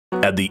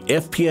At the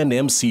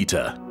FP&M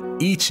SETA,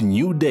 each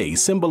new day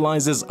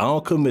symbolizes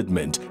our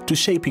commitment to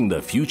shaping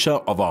the future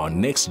of our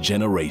next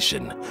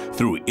generation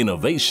through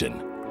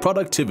innovation,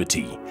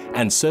 productivity,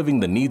 and serving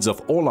the needs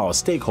of all our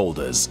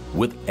stakeholders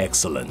with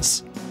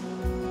excellence.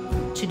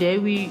 Today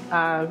we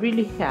are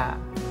really here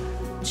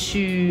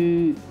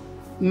to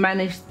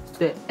manage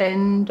the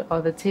end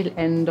or the tail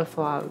end of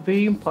our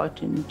very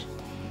important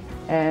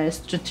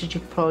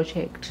strategic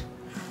project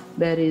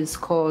that is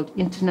called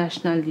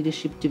International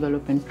Leadership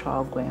Development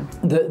Program.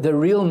 The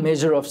real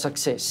measure of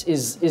success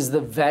is the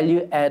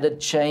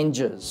value-added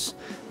changes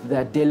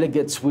that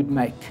delegates would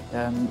make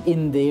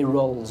in their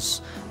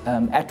roles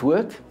at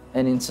work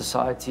and in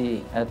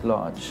society at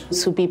large.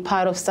 To be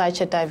part of such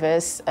a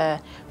diverse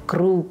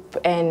group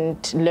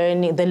and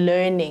the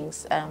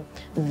learnings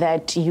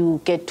that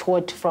you get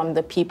taught from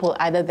the people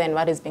other than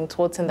what is being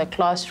taught in the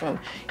classroom.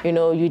 You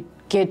know, you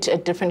get a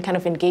different kind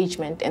of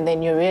engagement, and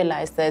then you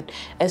realize that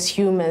as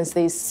humans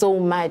there's so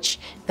much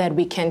that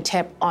we can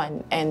tap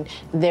on, and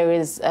there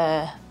is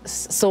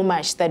so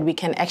much that we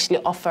can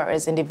actually offer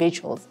as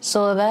individuals.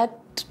 So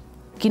that,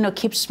 you know,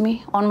 keeps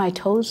me on my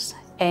toes,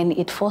 and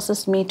it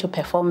forces me to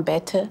perform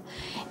better.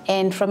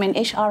 And from an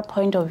HR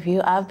point of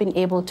view, I've been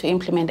able to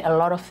implement a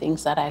lot of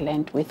things that I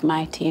learned with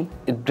my team.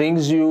 It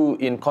brings you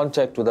in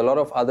contact with a lot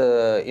of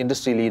other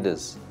industry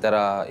leaders that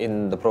are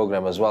in the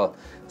program as well.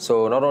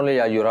 So not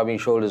only are you rubbing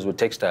shoulders with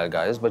textile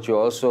guys, but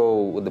you're also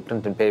with the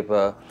print and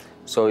paper.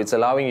 So it's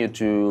allowing you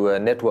to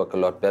network a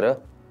lot better.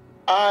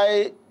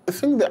 I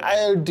think the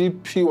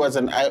ILDP was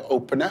an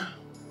eye-opener.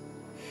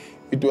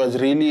 It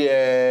was really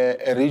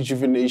a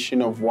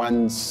rejuvenation of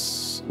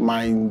one's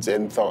minds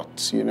and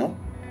thoughts, you know.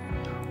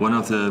 One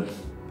of the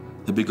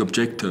big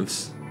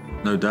objectives,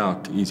 no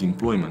doubt, is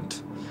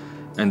employment.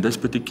 And this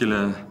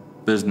particular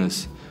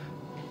business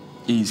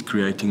is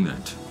creating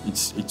that.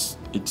 It's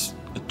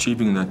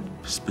achieving that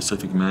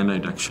specific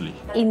mandate, actually.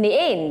 In the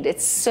end,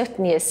 it's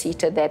certainly a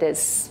SETA that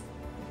is,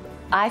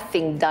 I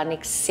think, done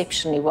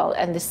exceptionally well.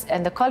 And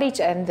the college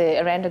and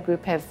the Aranda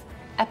Group have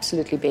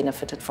absolutely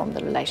benefited from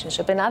the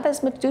relationship, and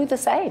others must do the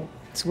same.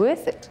 It's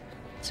worth it.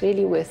 It's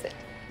really worth it.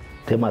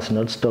 They must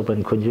not stop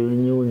and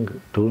continue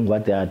doing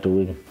what they are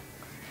doing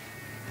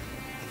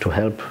to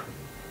help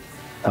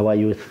our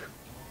youth.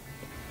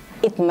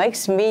 It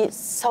makes me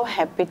so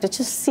happy to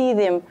just see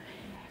them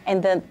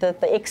and the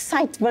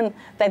excitement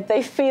that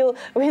they feel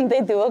when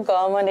they do a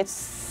garment.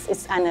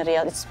 It's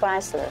unreal, it's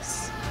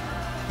priceless.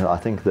 I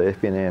think the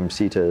FP&M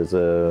SETA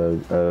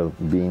has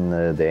been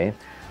there.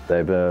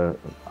 They've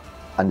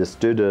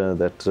understood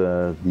that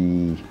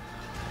the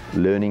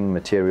learning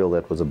material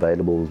that was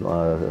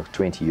available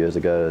 20 years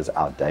ago is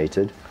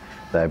outdated.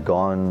 They've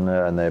gone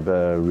and they've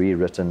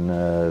rewritten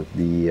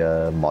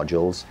the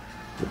modules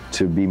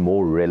to be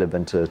more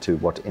relevant to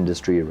what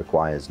industry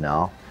requires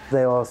now.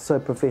 They are so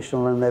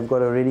professional, and they've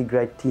got a really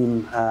great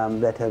team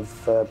that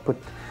have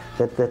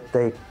that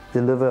they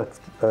deliver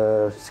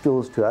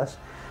skills to us.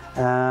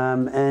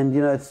 And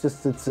you know,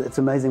 it's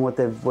amazing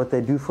what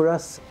they do for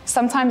us.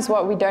 Sometimes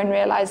what we don't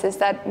realize is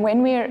that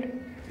when we're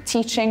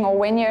teaching or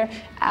when you're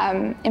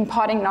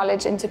imparting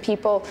knowledge into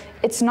people,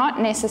 it's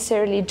not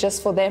necessarily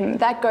just for them.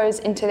 That goes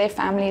into their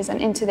families and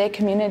into their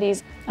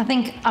communities. I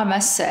think I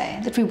must say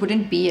that we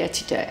wouldn't be here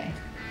today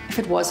if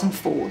it wasn't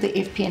for the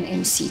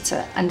FP&M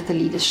SETA under the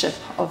leadership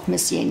of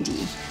Ms.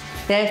 Yendi.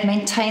 They have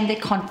maintained their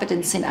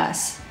confidence in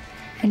us,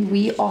 and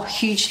we are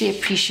hugely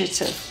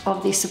appreciative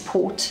of their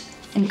support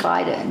and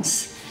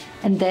guidance,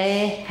 and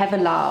they have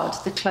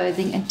allowed the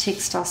clothing and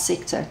textile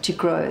sector to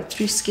grow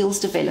through skills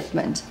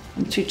development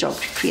and through job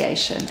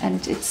creation,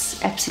 and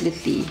it's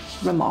absolutely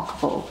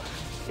remarkable.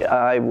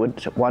 I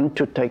would want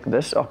to take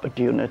this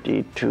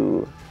opportunity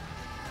to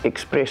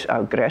express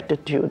our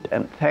gratitude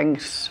and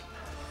thanks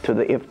to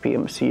the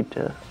FP&M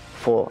SETA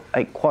for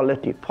a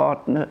quality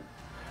partner,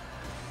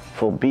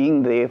 for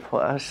being there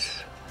for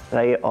us.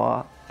 They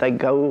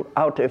go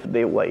out of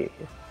their way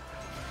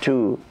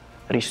to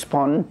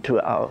respond to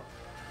our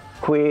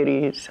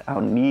queries,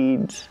 our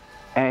needs,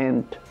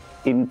 and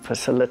in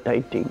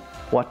facilitating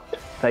what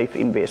they've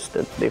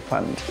invested their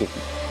funds in.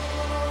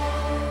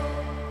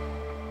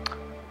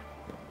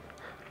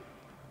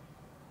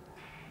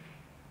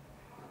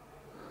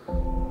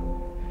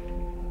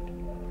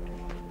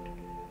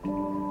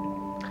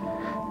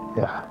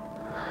 Yeah.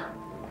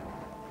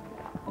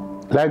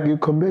 Like you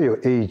compare your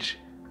age,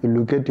 you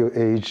look at your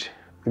age,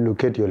 you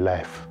look at your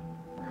life.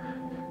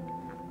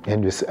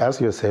 And you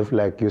ask yourself,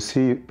 like, you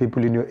see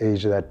people in your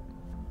age that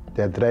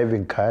they're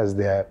driving cars,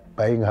 they're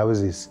buying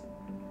houses,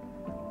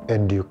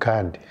 and you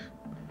can't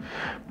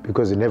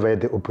because you never had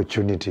the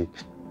opportunity.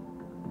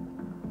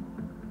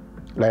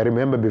 I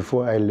remember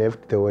before I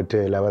left the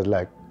hotel, I was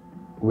like,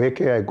 where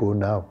can I go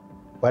now?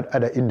 What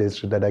other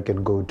industry that I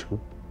can go to?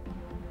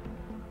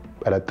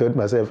 But I thought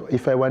myself,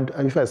 if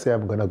I say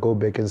I'm gonna go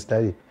back and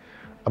study,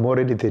 I'm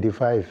already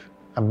 35,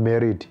 I'm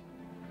married.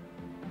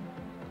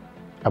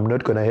 I'm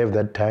not gonna have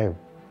that time.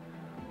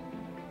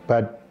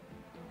 But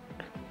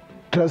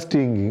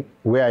trusting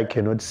where I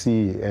cannot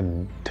see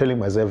and telling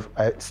myself,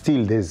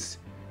 still there's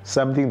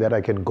something that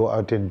I can go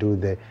out and do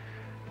there.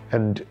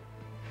 And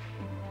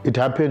it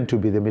happened to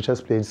be the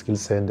Mitchells Plain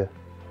Skills Center.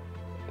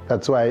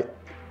 That's why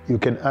you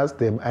can ask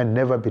them, I've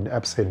never been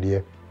absent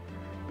here,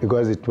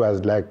 because it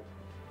was like,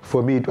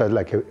 for me, it was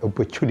like an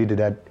opportunity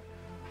that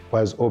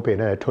was open.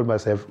 And I told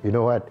myself, you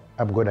know what,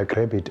 I'm gonna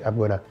grab it. I'm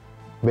gonna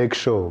make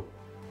sure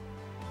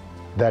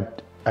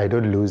that I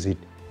don't lose it.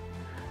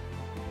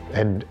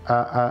 And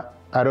I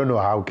don't know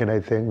how can I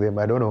thank them.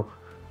 I don't know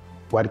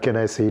what can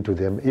I say to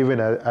them.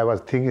 Even I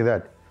was thinking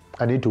that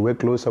I need to work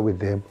closer with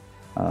them.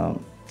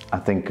 I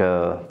think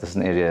this is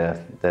an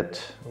area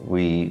that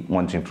we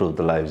want to improve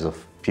the lives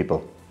of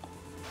people.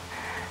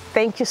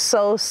 Thank you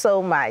so,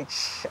 so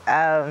much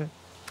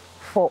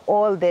for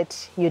all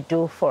that you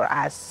do for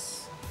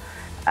us,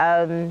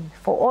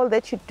 for all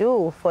that you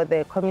do for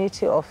the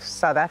community of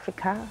South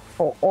Africa,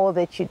 for all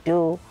that you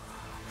do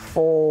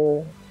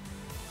for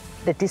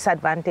the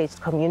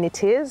disadvantaged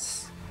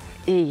communities.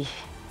 I'm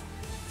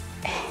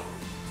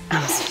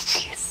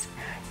speechless.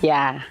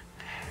 Yeah,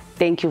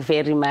 thank you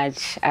very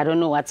much. I don't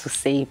know what to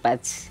say,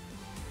 but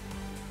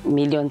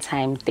million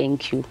times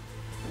thank you.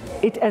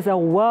 It is a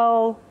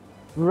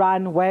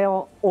well-run,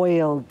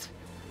 well-oiled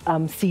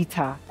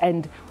SETA,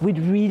 and we'd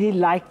really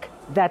like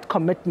that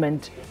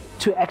commitment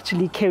to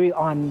actually carry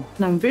on.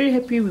 And I'm very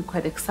happy, we're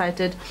quite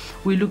excited.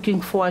 We're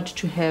looking forward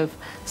to have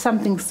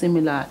something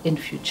similar in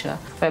future.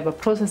 Fiber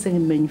processing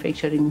and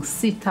manufacturing,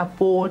 SETA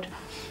board,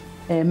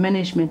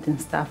 management and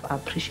staff are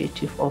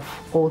appreciative of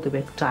all the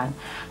work done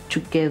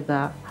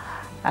together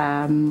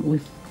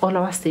with all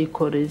our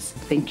stakeholders.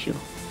 Thank you.